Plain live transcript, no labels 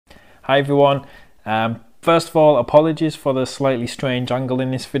Hi everyone. First of all, apologies for the slightly strange angle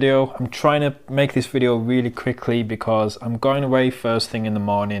in this video. I'm trying to make this video really quickly because I'm going away first thing in the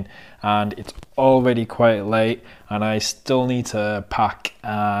morning and it's already quite late and I still need to pack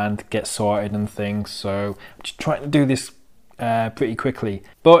and get sorted and things, so I'm just trying to do this pretty quickly.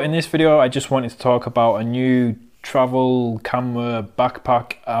 But in this video I just wanted to talk about a new travel camera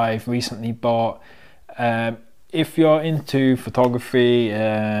backpack I've recently bought. If you're into photography,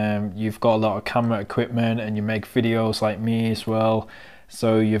 you've got a lot of camera equipment and you make videos like me as well,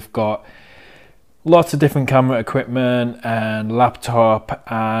 so you've got lots of different camera equipment and laptop,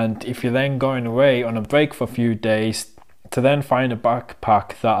 and if you're then going away on a break for a few days, to then find a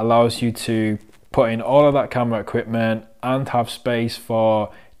backpack that allows you to put in all of that camera equipment and have space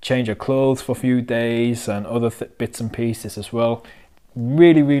for change of clothes for a few days and other bits and pieces as well,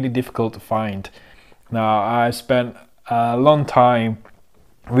 really difficult to find. Now, I've spent a long time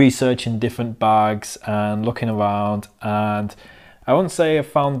researching different bags and looking around, and I won't say I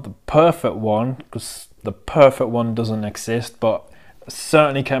found the perfect one because the perfect one doesn't exist, but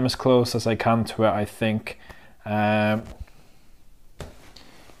certainly came as close as I can to it, I think. You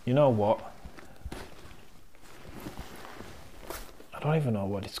know what? I don't even know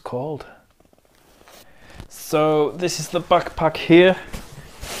what it's called. So this is the backpack here.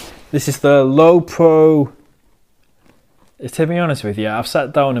 This is the Lowepro. To be honest with you, I've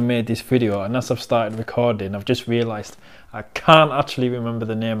sat down and made this video, and as I've started recording, I've just realised I can't actually remember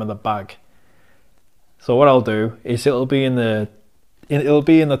the name of the bag. So what I'll do is it'll be in the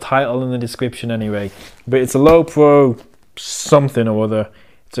title and the description anyway. But it's a Lowepro something or other.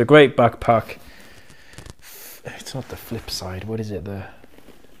 It's a great backpack. It's not the flip side. What is it there?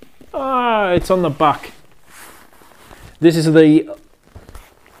 It's on the back. This is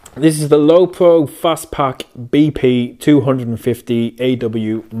the Lowepro Fastpack BP 250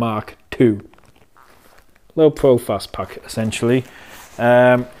 AW Mark II. Lowepro Fastpack, essentially.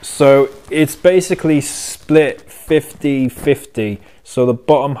 So it's basically split 50-50. So the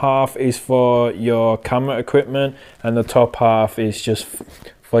bottom half is for your camera equipment and the top half is just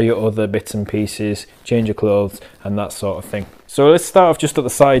for your other bits and pieces, change of clothes and that sort of thing. So let's start off just at the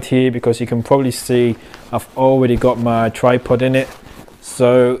side here, because you can probably see I've already got my tripod in it.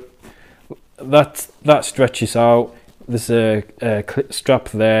 So that stretches out. There's a strap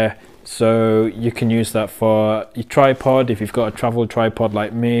there, so you can use that for your tripod. If you've got a travel tripod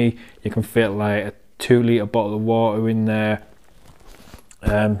like me, you can fit like a 2-litre bottle of water in there.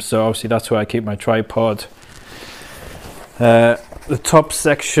 So obviously that's where I keep my tripod. The top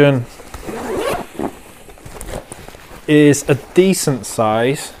section is a decent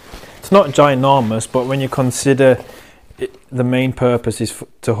size. It's not ginormous, but when you consider the main purpose is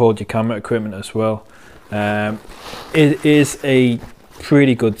to hold your camera equipment as well. It is a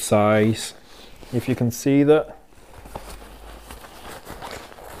pretty good size, if you can see that.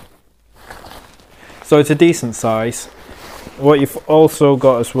 So it's a decent size. What you've also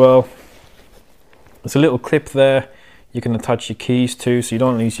got as well, there's a little clip there you can attach your keys to, so you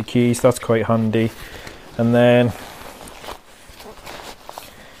don't lose your keys. That's quite handy. And then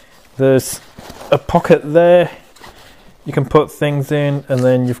there's a pocket there you can put things in, and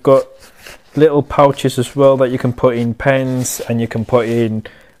then you've got little pouches as well that you can put in pens and you can put in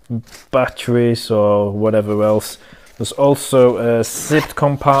batteries or whatever else. There's also a zipped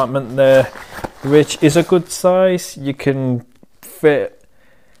compartment there, which is a good size. You can fit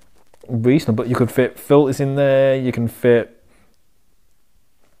reasonable, you could fit filters in there, you can fit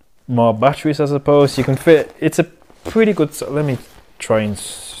more batteries, I suppose. You can fit, it's a pretty good, let me try and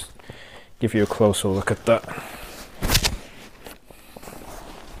give you a closer look at that.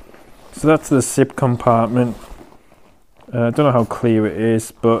 So that's the zip compartment. I don't know how clear it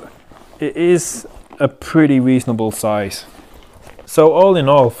is, but it is a pretty reasonable size. So all in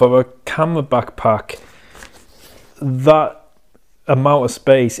all, for a camera backpack, that amount of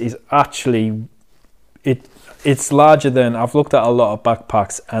space is actually, it's larger than, I've looked at a lot of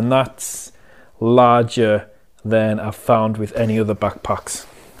backpacks, and that's larger than I've found with any other backpacks.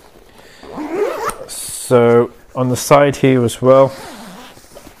 So on the side here as well,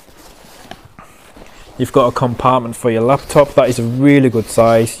 you've got a compartment for your laptop. That is a really good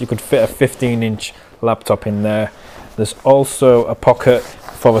size. You could fit a 15-inch laptop in there. There's also a pocket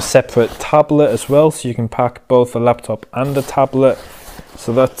for a separate tablet as well, so you can pack both a laptop and a tablet.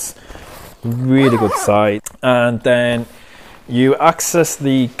 So that's really good size. And then you access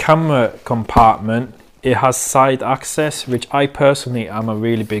the camera compartment. It has side access, which I personally am a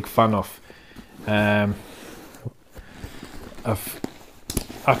really big fan of. I've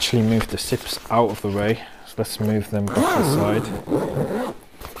actually moved the zips out of the way, so let's move them back to the side.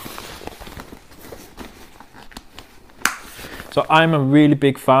 So I'm a really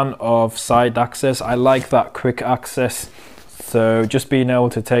big fan of side access. I like that quick access. So just being able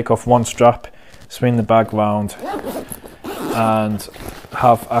to take off one strap, swing the bag round and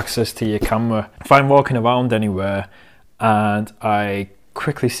have access to your camera. If I'm walking around anywhere and I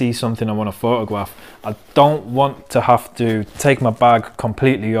quickly see something I want to photograph, I don't want to have to take my bag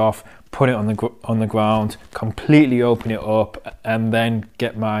completely off, put it on the ground, completely open it up and then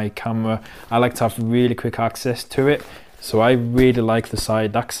get my camera. I like to have really quick access to it, so I really like the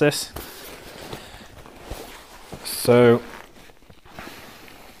side access. So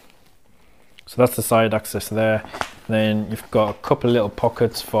that's the side access there. Then you've got a couple of little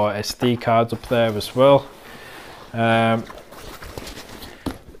pockets for SD cards up there as well.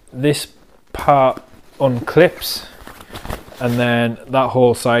 This part unclips, and then that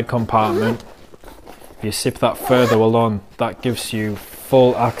whole side compartment, if you zip that further along, that gives you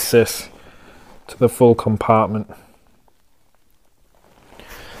full access to the full compartment.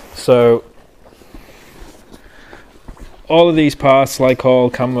 So all of these parts, like all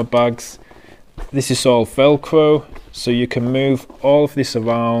camera bags, this is all Velcro, so you can move all of this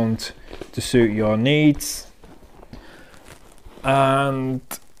around to suit your needs. And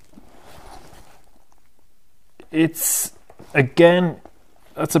it's, again,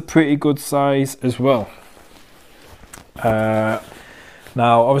 that's a pretty good size as well. Now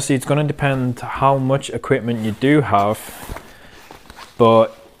obviously it's going to depend how much equipment you do have,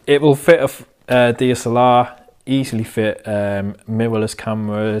 but it will fit a DSLR, easily fit mirrorless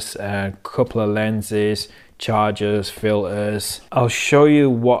cameras, a couple of lenses, chargers, filters. I'll show you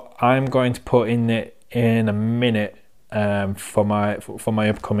what I'm going to put in it in a minute for my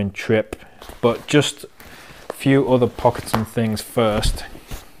upcoming trip, but just a few other pockets and things first.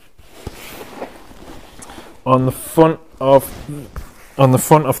 On the front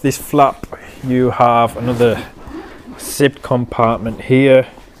of this flap, you have another zipped compartment here,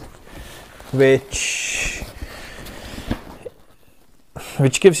 which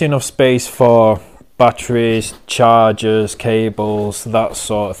gives you enough space for batteries, chargers, cables, that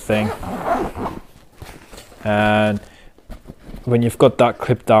sort of thing. And when you've got that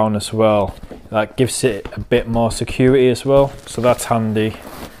clipped down as well, that gives it a bit more security as well, so that's handy.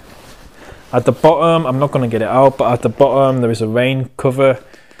 At the bottom, I'm not going to get it out, but at the bottom there is a rain cover.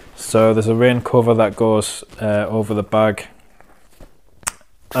 So there's a rain cover that goes over the bag.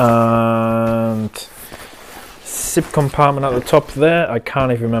 And zip compartment at the top there. I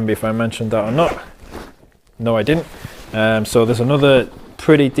can't even remember if I mentioned that or not. No, I didn't. So there's another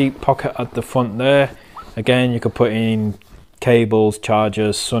pretty deep pocket at the front there. Again, you could put in cables,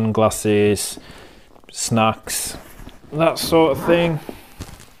 chargers, sunglasses, snacks, that sort of thing.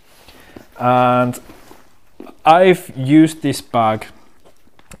 And I've used this bag,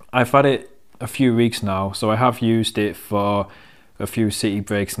 I've had it a few weeks now, so I have used it for a few city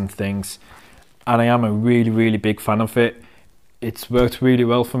breaks and things, and I am a really big fan of it. It's worked really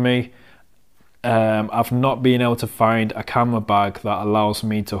well for me. I've not been able to find a camera bag that allows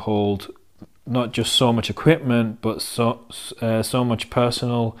me to hold not just so much equipment, but so much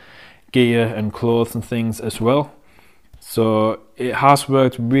personal gear and clothes and things as well. So it has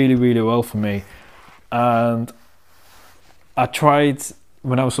worked really well for me. And I tried,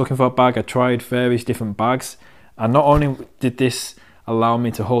 when I was looking for a bag, I tried various different bags, and not only did this allow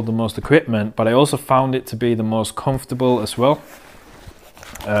me to hold the most equipment, but I also found it to be the most comfortable as well.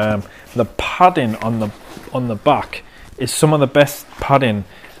 The padding on the back is some of the best padding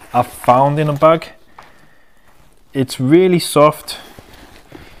I've found in a bag. It's really soft.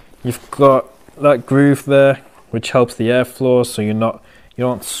 You've got that groove there, which helps the airflow, so you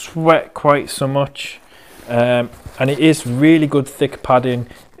don't sweat quite so much. And it is really good thick padding,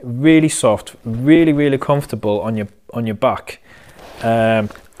 really soft, really comfortable on your back.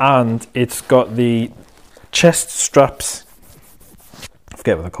 And it's got the chest straps. I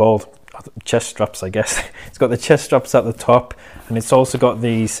forget what they're called. Chest straps, I guess. It's got the chest straps at the top, and it's also got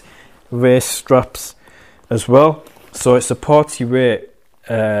these waist straps as well. So it supports your weight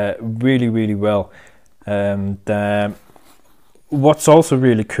really well. And what's also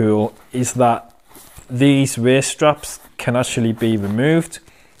really cool is that these waist straps can actually be removed.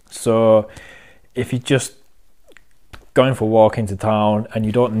 So if you're just going for a walk into town and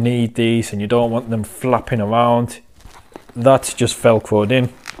you don't need these and you don't want them flapping around, that's just velcroed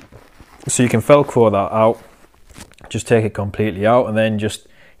in. So you can velcro that out, just take it completely out, and then just,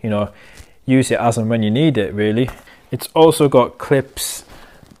 you know, use it as and when you need it, really. It's also got clips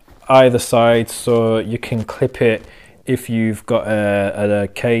either side, so you can clip it if you've got a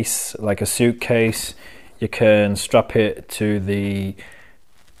case, like a suitcase. You can strap it to the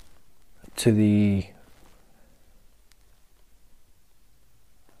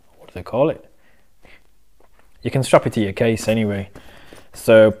do they call it? You can strap it to your case anyway.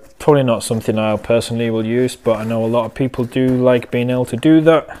 So probably not something I personally will use, but I know a lot of people do like being able to do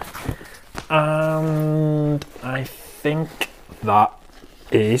that. And I think that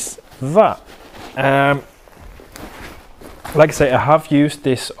is that. Like I say, I have used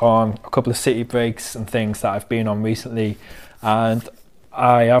this on a couple of city breaks and things that I've been on recently, and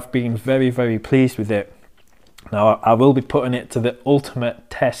I have been very, very pleased with it. Now, I will be putting it to the ultimate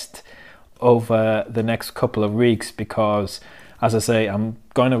test over the next couple of weeks because, as I say, I'm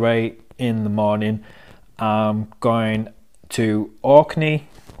going away in the morning. I'm going to Orkney,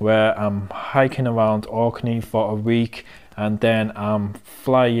 where I'm hiking around Orkney for a week, and then I'm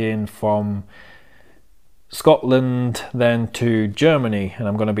flying from Scotland then to Germany, and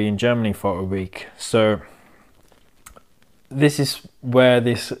I'm going to be in Germany for a week. So this is where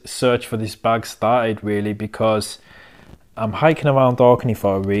this search for this bag started, really, because I'm hiking around Orkney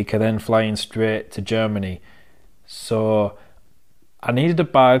for a week and then flying straight to Germany. So I needed a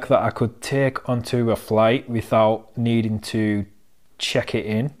bag that I could take onto a flight without needing to check it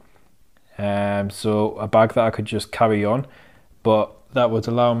in. So a bag that I could just carry on, but that would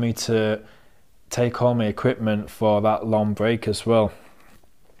allow me to take all my equipment for that long break as well.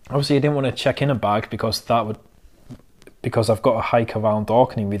 Obviously I didn't want to check in a bag because I've got to hike around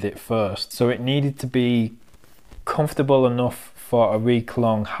Orkney with it first, so it needed to be comfortable enough for a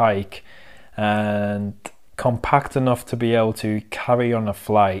week-long hike and compact enough to be able to carry on a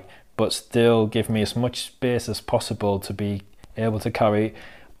flight, but still give me as much space as possible to be able to carry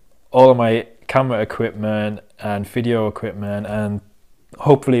all of my camera equipment and video equipment and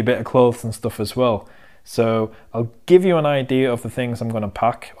hopefully a bit of clothes and stuff as well. So I'll give you an idea of the things I'm going to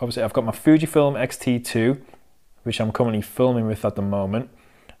pack. Obviously I've got my Fujifilm X-T2, which I'm currently filming with at the moment.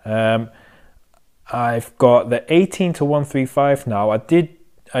 I've got the 18-135 now.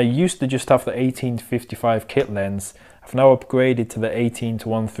 I used to just have the 18-55 kit lens. I've now upgraded to the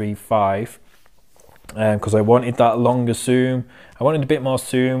 18-135 because I wanted that longer zoom. I wanted a bit more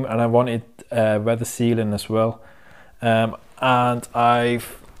zoom, and I wanted weather sealing as well. And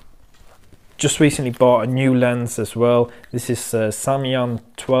I've just recently bought a new lens as well. This is Samyang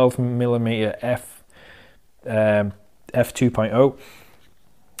 12mm f2.0 or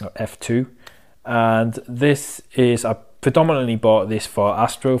f2, and this is, I predominantly bought this for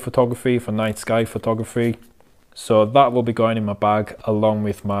astrophotography, for night sky photography. So that will be going in my bag along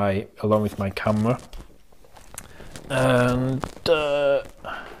with my camera. And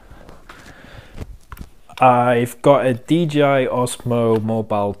I've got a DJI Osmo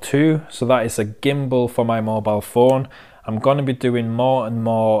Mobile 2, so that is a gimbal for my mobile phone. I'm going to be doing more and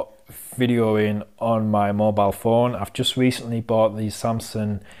more videoing on my mobile phone. I've just recently bought the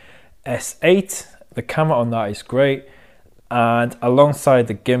Samsung S8. The camera on that is great, and alongside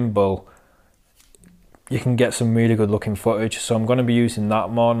the gimbal you can get some really good looking footage, so I'm going to be using that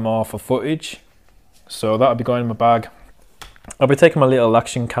more and more for footage. So that'll be going in my bag. I'll be taking my little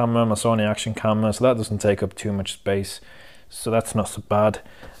action camera, my Sony action camera, so that doesn't take up too much space, so that's not so bad.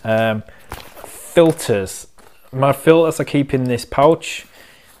 Filters. My filters I keep in this pouch,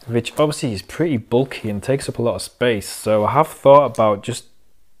 which obviously is pretty bulky and takes up a lot of space, so I have thought about just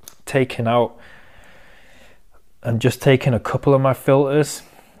taking out and just taking a couple of my filters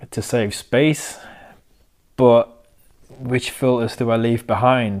to save space. But which filters do I leave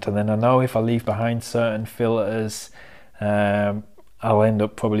behind? And then I know if I leave behind certain filters, I'll end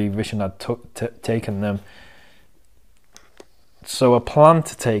up probably wishing I'd taken them. So I plan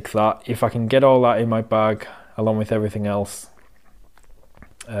to take that if I can get all that in my bag along with everything else.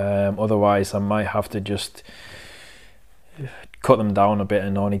 Otherwise I might have to just cut them down a bit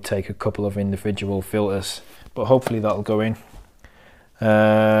and only take a couple of individual filters, but hopefully that'll go in.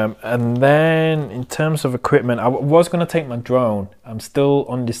 And then in terms of equipment, I was going to take my drone. I'm still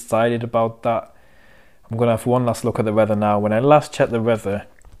undecided about that. I'm going to have one last look at the weather now. When I last checked the weather,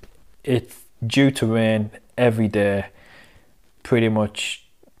 it's due to rain every day, pretty much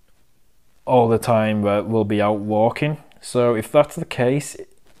all the time where we'll be out walking. So if that's the case,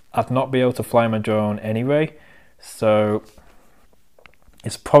 I'd not be able to fly my drone anyway. So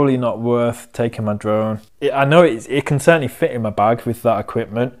it's probably not worth taking my drone. I know it can certainly fit in my bag with that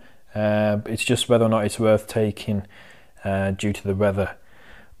equipment. It's just whether or not it's worth taking due to the weather.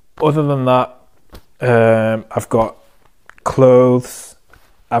 Other than that, I've got clothes.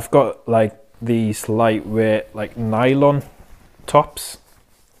 I've got like these lightweight like nylon tops.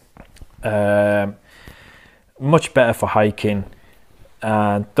 Much better for hiking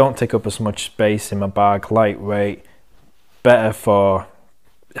and don't take up as much space in my bag. Lightweight, better for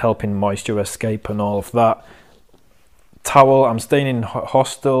helping moisture escape and all of that. Towel, I'm staying in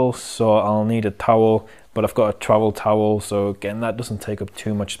hostel, so I'll need a towel, but I've got a travel towel, so again that doesn't take up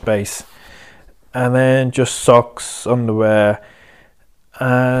too much space. And then just socks, underwear,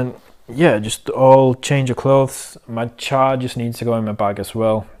 and yeah, just all change of clothes. My chargers needs to go in my bag as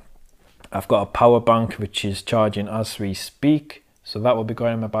well. I've got a power bank which is charging as we speak, so that will be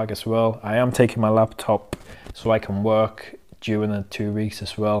going in my bag as well. I am taking my laptop so I can work during the 2 weeks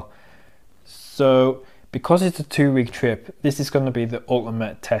as well. So because it's a 2-week trip, this is going to be the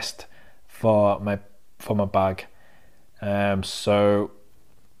ultimate test for my bag. So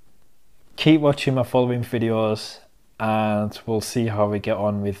keep watching my following videos and we'll see how we get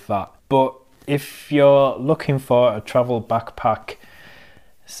on with that. But if you're looking for a travel backpack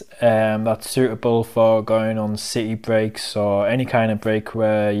that's suitable for going on city breaks or any kind of break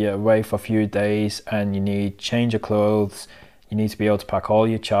where you're away for a few days and you need change of clothes, you need to be able to pack all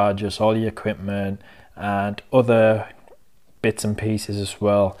your chargers, all your equipment and other bits and pieces as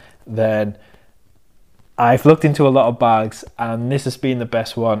well, then I've looked into a lot of bags and this has been the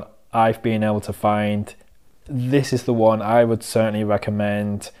best one I've been able to find. This is the one I would certainly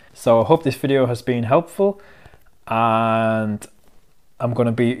recommend. So I hope this video has been helpful, and I'm going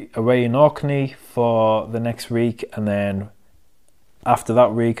to be away in Orkney for the next week, and then after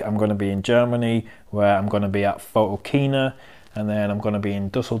that week I'm going to be in Germany where I'm going to be at Photokina, and then I'm going to be in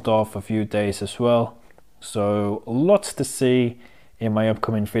Dusseldorf for a few days as well. So lots to see in my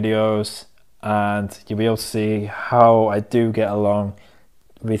upcoming videos, and you'll be able to see how I do get along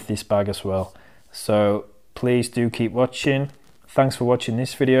with this bag as well. So please do keep watching. Thanks for watching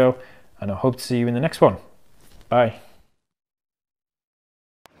this video, and I hope to see you in the next one. Bye.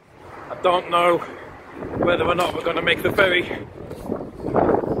 I don't know whether or not we're going to make the ferry.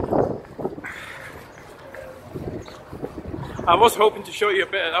 I was hoping to show you a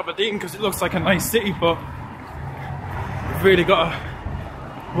bit of Aberdeen because it looks like a nice city, but we've really got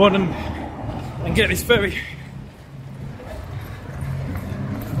to run and get this ferry.